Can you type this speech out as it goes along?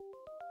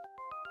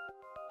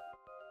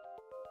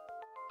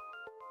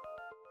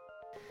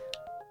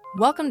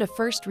Welcome to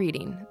First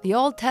Reading, the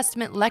Old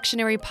Testament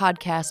lectionary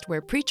podcast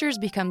where preachers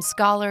become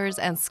scholars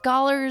and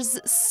scholars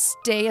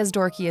stay as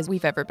dorky as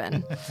we've ever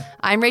been.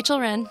 I'm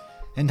Rachel Wren.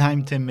 And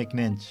I'm Tim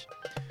McNinch.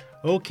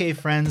 Okay,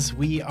 friends,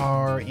 we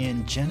are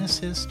in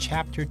Genesis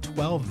chapter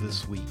 12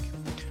 this week,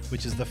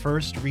 which is the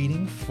first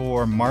reading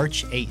for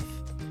March 8th.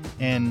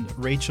 And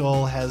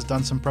Rachel has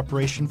done some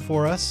preparation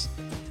for us.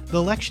 The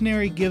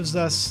lectionary gives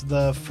us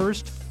the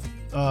first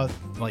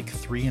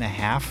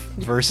 3.5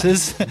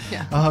 verses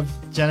of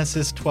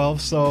Genesis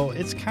 12. So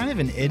it's kind of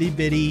an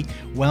itty-bitty,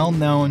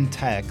 well-known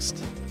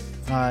text.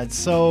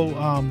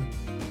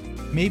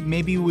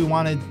 Maybe we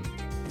want to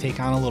take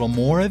on a little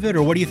more of it,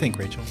 or what do you think,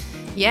 Rachel?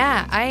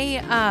 Yeah,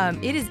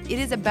 it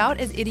is about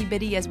as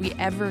itty-bitty as we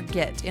ever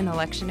get in a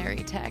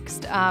lectionary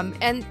text,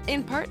 and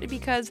in part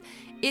because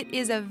it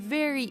is a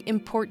very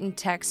important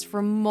text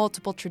for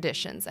multiple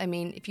traditions. I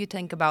mean, if you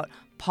think about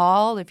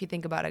Paul, if you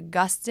think about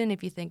Augustine,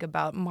 if you think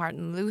about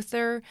Martin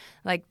Luther,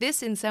 like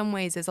this in some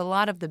ways is a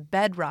lot of the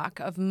bedrock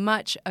of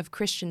much of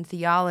Christian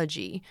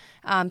theology.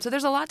 So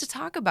there's a lot to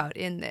talk about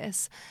in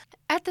this.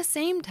 At the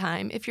same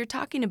time, if you're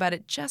talking about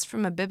it just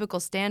from a biblical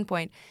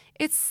standpoint,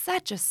 it's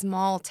such a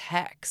small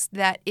text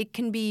that it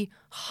can be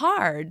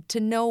hard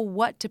to know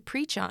what to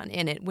preach on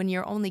in it when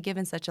you're only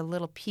given such a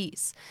little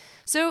piece.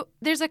 So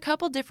there's a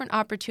couple different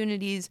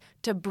opportunities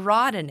to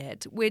broaden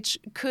it, which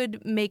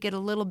could make it a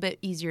little bit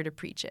easier to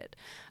preach it.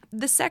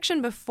 The section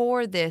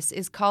before this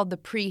is called the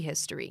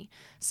prehistory.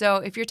 So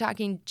if you're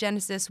talking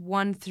Genesis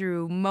 1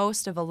 through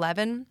most of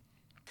 11,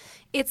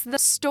 it's the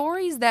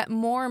stories that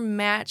more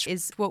match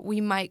is what we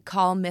might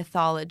call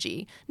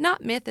mythology.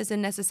 Not myth as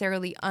in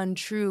necessarily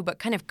untrue, but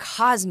kind of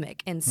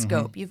cosmic in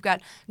scope. You've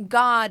got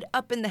God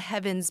up in the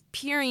heavens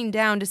peering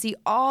down to see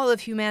all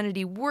of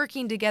humanity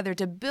working together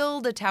to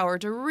build a tower,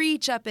 to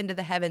reach up into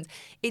the heavens.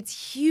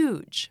 It's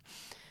huge.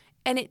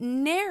 And it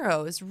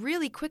narrows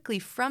really quickly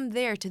from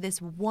there to this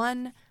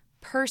one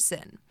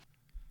person.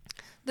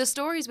 The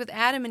stories with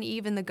Adam and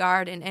Eve in the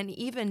garden and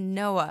even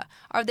Noah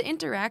are the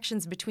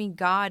interactions between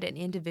God and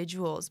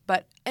individuals,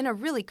 but in a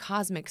really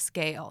cosmic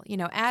scale. You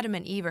know, Adam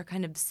and Eve are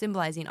kind of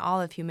symbolizing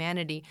all of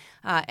humanity,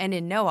 and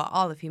in Noah,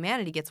 all of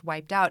humanity gets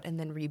wiped out and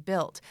then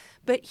rebuilt.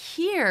 But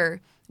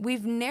here,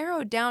 we've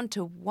narrowed down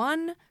to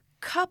one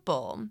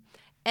couple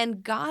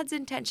and God's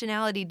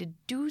intentionality to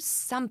do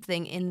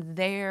something in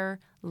their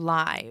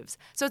lives.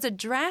 So it's a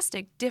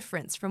drastic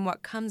difference from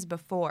what comes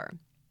before.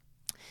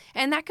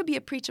 And that could be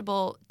a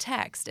preachable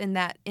text in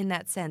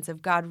that sense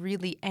of God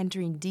really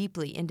entering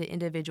deeply into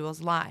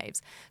individuals'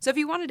 lives. So if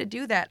you wanted to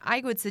do that,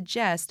 I would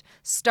suggest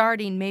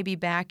starting maybe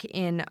back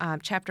in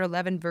chapter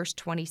 11, verse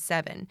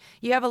 27.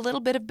 You have a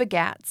little bit of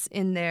begats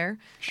in there,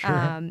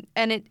 Sure.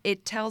 And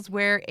it tells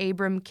where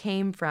Abram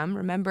came from.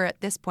 Remember,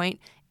 at this point,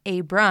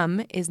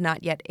 Abram is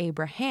not yet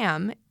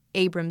Abraham.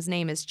 Abram's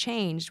name is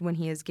changed when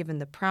he is given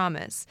the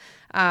promise.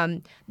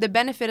 The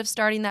benefit of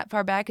starting that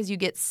far back is you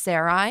get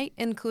Sarai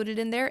included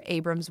in there,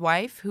 Abram's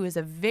wife, who is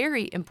a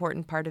very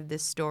important part of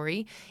this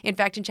story. In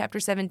fact, in chapter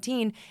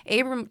 17,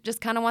 Abram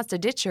just kind of wants to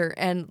ditch her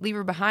and leave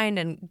her behind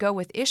and go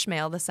with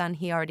Ishmael, the son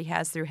he already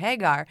has through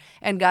Hagar.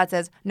 And God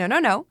says,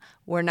 no,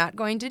 we're not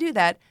going to do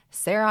that.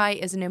 Sarai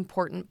is an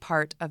important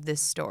part of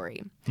this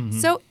story.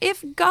 So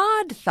if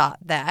God thought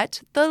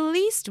that, the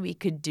least we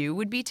could do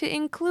would be to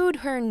include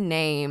her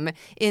name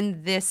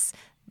in this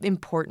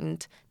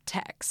important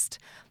text.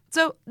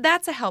 So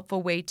that's a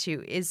helpful way,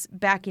 too, is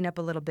backing up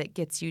a little bit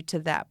gets you to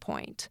that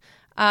point.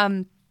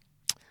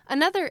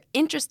 Another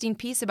interesting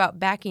piece about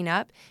backing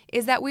up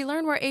is that we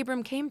learn where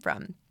Abram came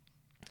from.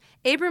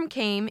 Abram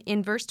came,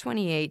 in verse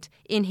 28,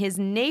 in his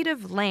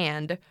native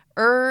land,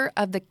 Ur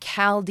of the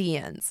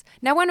Chaldeans.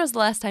 Now, when was the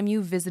last time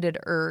you visited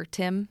Ur,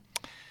 Tim?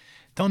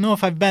 Don't know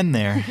if I've been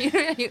there.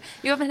 You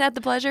haven't had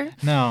the pleasure?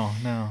 No.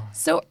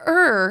 So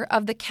Ur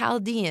of the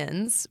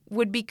Chaldeans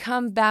would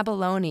become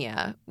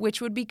Babylonia,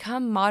 which would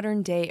become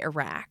modern-day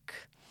Iraq.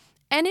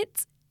 And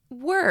it's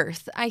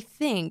worth, I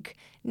think,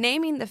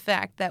 naming the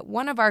fact that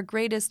one of our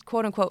greatest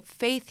quote-unquote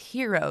faith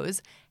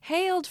heroes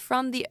hailed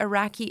from the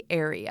Iraqi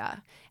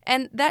area.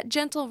 And that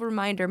gentle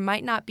reminder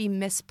might not be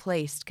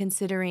misplaced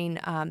considering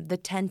the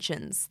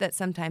tensions that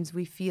sometimes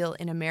we feel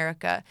in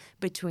America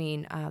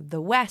between the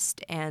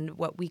West and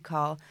what we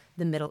call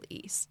the Middle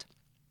East.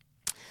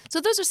 So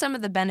those are some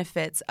of the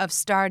benefits of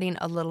starting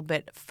a little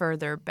bit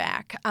further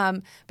back.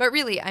 But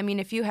really, I mean,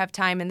 if you have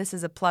time, and this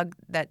is a plug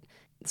that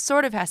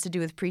sort of has to do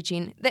with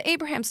preaching, the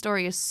Abraham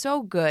story is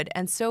so good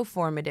and so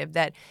formative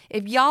that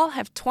if y'all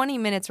have 20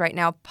 minutes right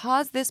now,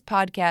 pause this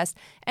podcast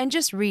and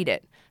just read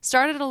it.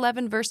 Start at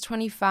 11 verse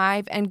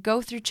 25 and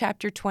go through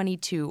chapter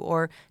 22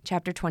 or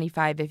chapter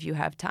 25 if you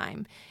have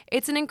time.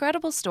 It's an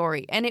incredible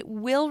story, and it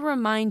will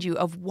remind you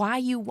of why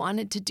you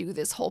wanted to do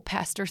this whole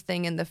pastor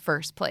thing in the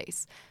first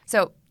place.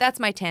 So that's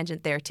my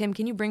tangent there. Tim,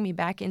 can you bring me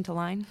back into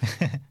line?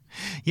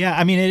 Yeah,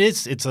 I mean,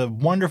 it's a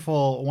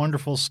wonderful,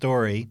 wonderful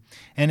story.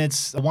 And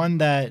it's one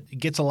that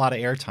gets a lot of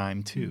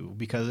airtime, too,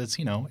 because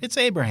it's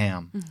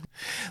Abraham. Mm-hmm.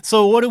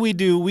 So what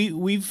do?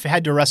 We've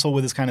had to wrestle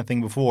with this kind of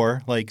thing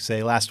before, like,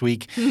 say, last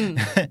week,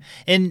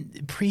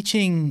 and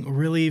preaching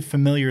really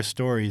familiar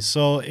stories.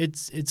 So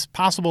it's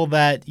possible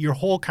that your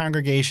whole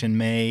congregation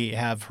may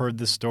have heard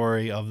the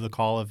story of the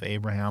call of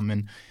Abraham.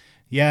 And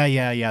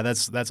yeah,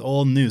 that's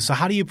old news. So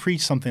how do you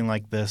preach something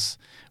like this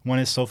when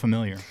it's so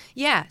familiar?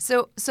 Yeah,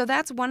 so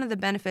that's one of the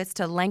benefits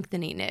to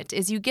lengthening it,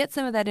 is you get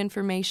some of that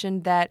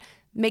information that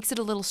makes it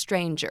a little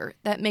stranger,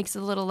 that makes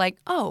it a little like,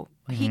 oh,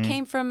 he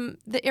came from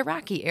the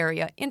Iraqi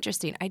area.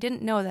 Interesting. I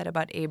didn't know that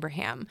about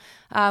Abraham,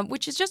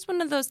 which is just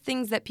one of those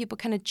things that people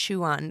kind of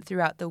chew on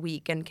throughout the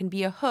week and can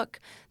be a hook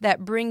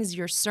that brings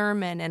your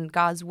sermon and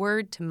God's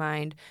word to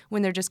mind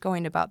when they're just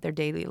going about their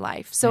daily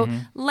life. So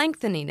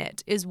lengthening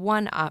it is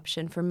one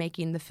option for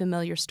making the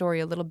familiar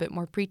story a little bit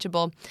more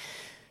preachable.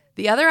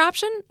 The other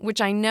option, which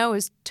I know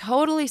is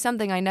totally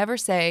something I never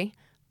say,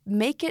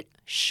 make it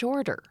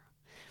shorter.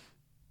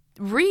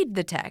 Read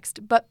the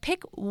text, but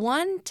pick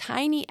one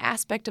tiny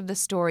aspect of the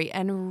story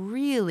and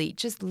really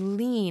just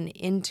lean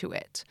into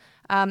it.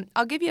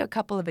 I'll give you a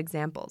couple of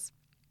examples.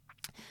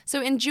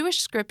 So in Jewish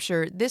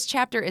scripture, this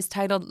chapter is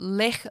titled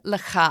Lekh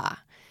Lekha.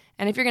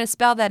 And if you're going to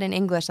spell that in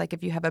English, like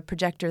if you have a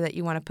projector that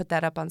you want to put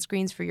that up on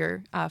screens for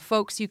your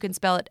folks, you can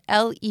spell it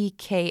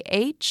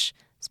Lekh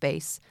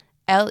space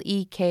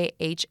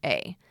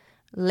Lekha.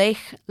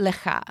 Lekh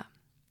Lekha.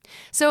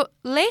 So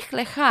Lekh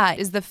Lekha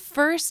is the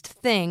first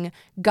thing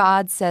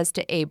God says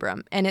to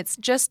Abram, and it's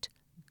just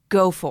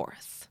go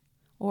forth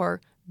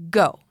or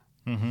go.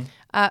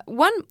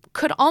 One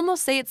could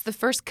almost say it's the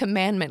first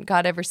commandment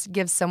God ever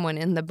gives someone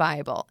in the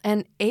Bible,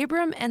 and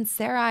Abram and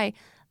Sarai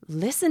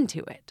listen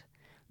to it.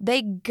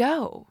 They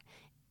go.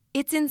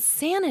 It's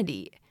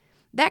insanity.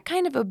 That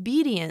kind of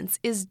obedience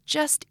is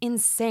just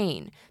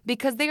insane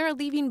because they are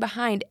leaving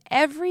behind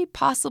every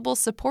possible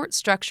support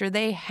structure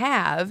they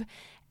have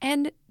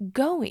and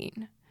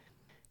going.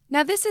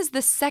 Now, this is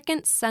the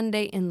second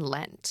Sunday in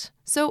Lent.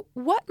 So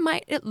what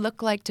might it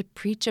look like to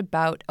preach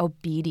about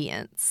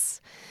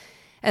obedience?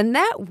 And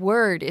that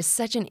word is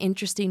such an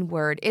interesting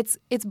word. It's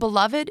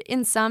beloved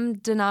in some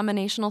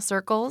denominational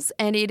circles,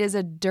 and it is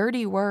a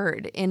dirty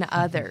word in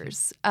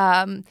others.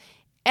 And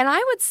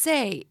I would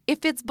say,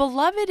 if it's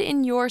beloved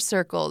in your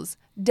circles,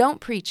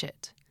 don't preach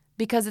it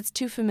because it's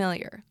too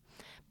familiar.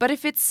 But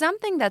if it's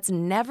something that's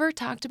never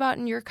talked about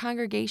in your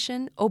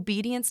congregation,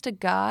 obedience to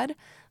God,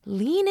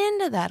 lean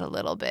into that a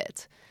little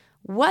bit.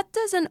 What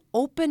does an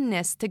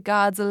openness to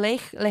God's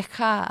Lekh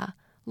Lekha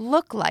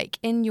look like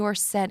in your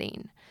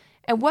setting?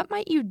 And what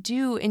might you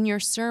do in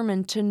your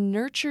sermon to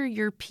nurture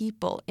your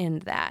people in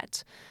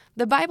that?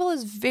 The Bible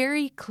is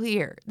very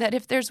clear that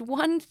if there's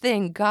one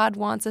thing God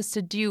wants us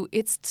to do,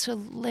 it's to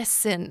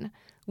listen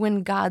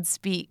when God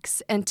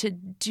speaks and to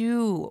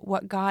do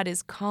what God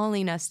is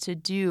calling us to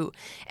do.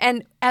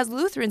 And as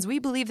Lutherans, we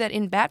believe that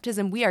in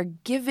baptism, we are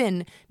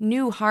given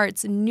new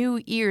hearts, new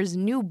ears,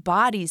 new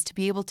bodies to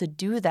be able to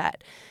do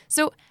that.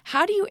 So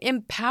how do you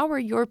empower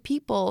your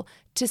people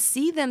to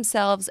see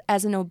themselves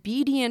as an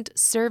obedient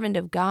servant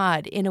of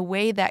God in a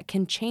way that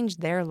can change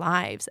their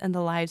lives and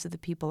the lives of the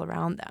people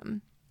around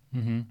them?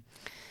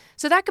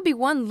 So that could be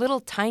one little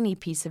tiny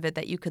piece of it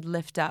that you could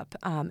lift up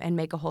and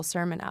make a whole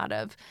sermon out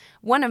of.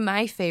 One of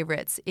my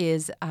favorites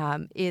is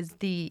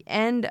the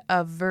end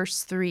of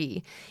verse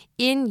 3.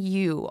 In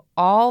you,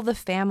 all the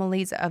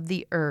families of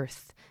the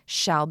earth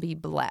shall be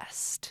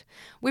blessed.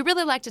 We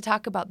really like to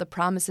talk about the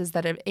promises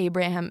that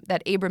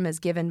Abram is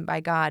given by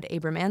God,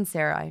 Abram and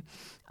Sarai,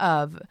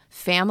 of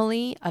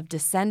family, of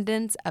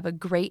descendants, of a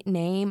great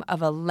name,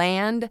 of a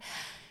land.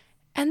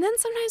 And then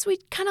sometimes we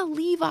kind of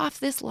leave off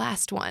this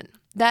last one,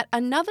 that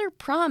another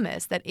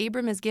promise that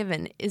Abram is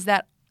given is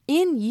that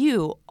in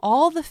you,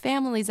 all the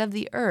families of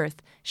the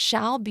earth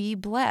shall be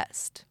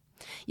blessed.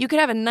 You could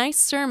have a nice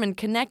sermon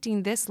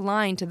connecting this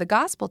line to the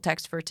gospel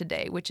text for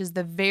today, which is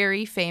the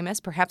very famous,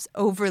 perhaps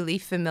overly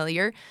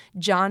familiar,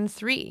 John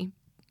 3.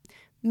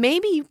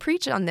 Maybe you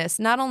preach on this,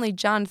 not only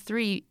John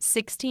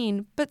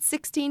 3:16, but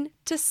 16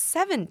 to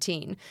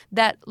 17,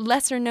 that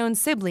lesser-known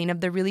sibling of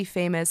the really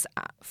famous,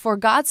 for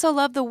God so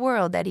loved the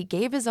world that he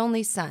gave his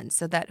only son,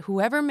 so that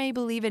whoever may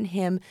believe in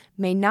him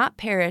may not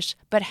perish,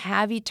 but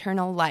have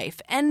eternal life.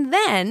 And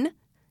then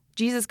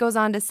Jesus goes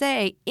on to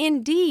say,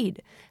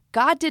 indeed,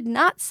 God did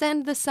not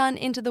send the Son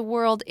into the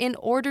world in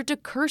order to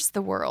curse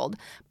the world,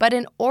 but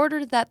in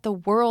order that the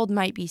world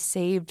might be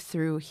saved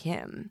through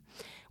him.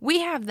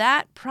 We have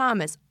that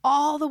promise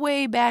all the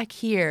way back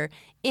here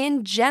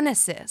in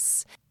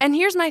Genesis. And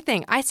here's my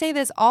thing. I say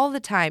this all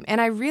the time,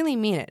 and I really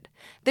mean it.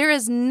 There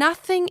is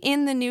nothing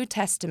in the New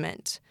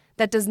Testament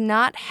that does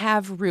not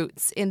have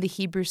roots in the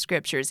Hebrew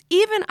Scriptures.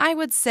 Even, I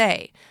would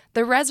say,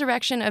 the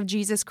resurrection of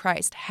Jesus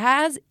Christ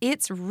has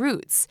its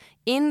roots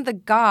in the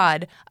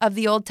God of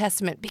the Old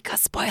Testament because,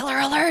 spoiler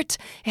alert,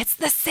 it's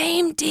the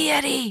same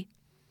deity.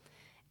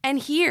 And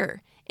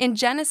here in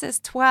Genesis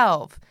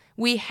 12,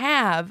 we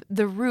have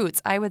the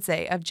roots, I would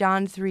say, of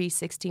John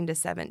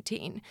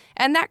 3:16-17.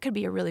 And that could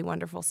be a really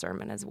wonderful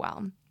sermon as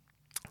well.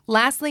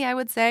 Lastly, I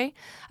would say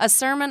a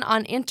sermon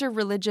on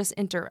interreligious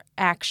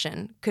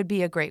interaction could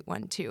be a great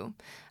one too.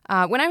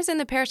 When I was in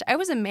the parish, I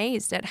was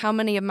amazed at how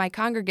many of my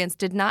congregants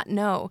did not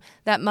know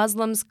that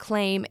Muslims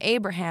claim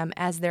Abraham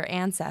as their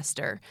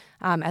ancestor,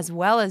 as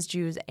well as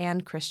Jews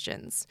and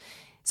Christians.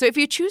 So if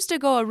you choose to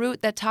go a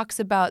route that talks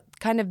about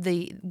kind of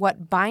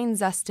what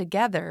binds us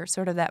together,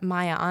 sort of that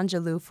Maya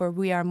Angelou, for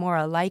we are more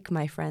alike,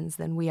 my friends,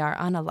 than we are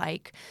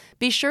unalike,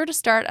 be sure to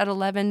start at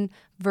 11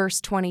 verse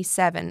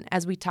 27,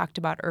 as we talked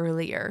about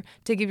earlier,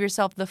 to give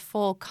yourself the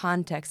full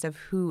context of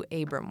who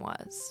Abram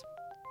was.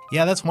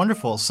 Yeah, that's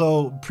wonderful.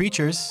 So,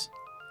 preachers,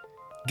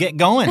 get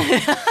going.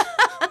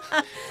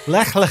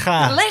 Lekh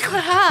Lekha. Lekh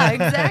Lekha,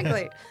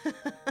 exactly.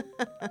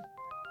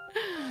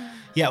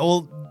 Yeah,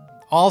 well,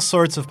 all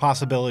sorts of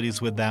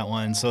possibilities with that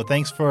one. So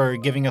thanks for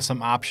giving us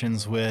some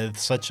options with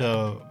such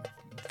a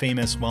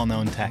famous,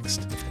 well-known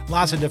text.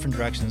 Lots of different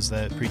directions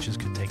that preachers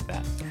could take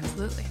that.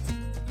 Absolutely.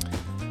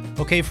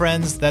 Okay,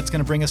 friends, that's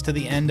going to bring us to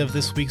the end of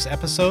this week's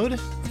episode.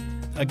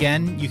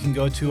 Again, you can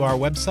go to our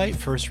website,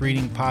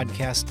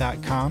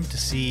 firstreadingpodcast.com, to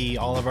see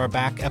all of our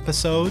back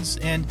episodes.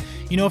 And,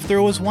 if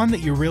there was one that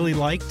you really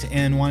liked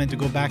and wanted to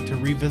go back to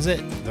revisit,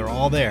 they're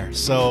all there.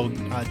 So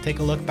take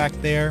a look back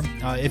there.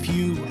 If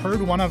you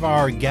heard one of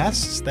our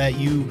guests that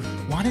you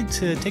wanted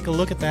to take a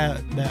look at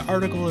that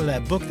article or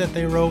that book that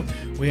they wrote,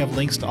 we have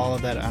links to all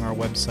of that on our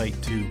website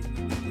too.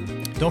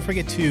 Don't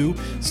forget to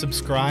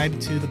subscribe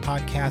to the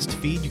podcast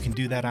feed. You can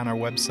do that on our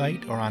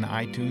website or on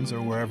iTunes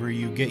or wherever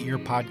you get your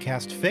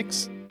podcast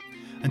fix.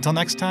 Until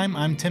next time,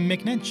 I'm Tim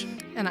McNinch.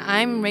 And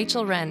I'm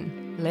Rachel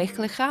Wren. Lekh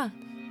Lekha.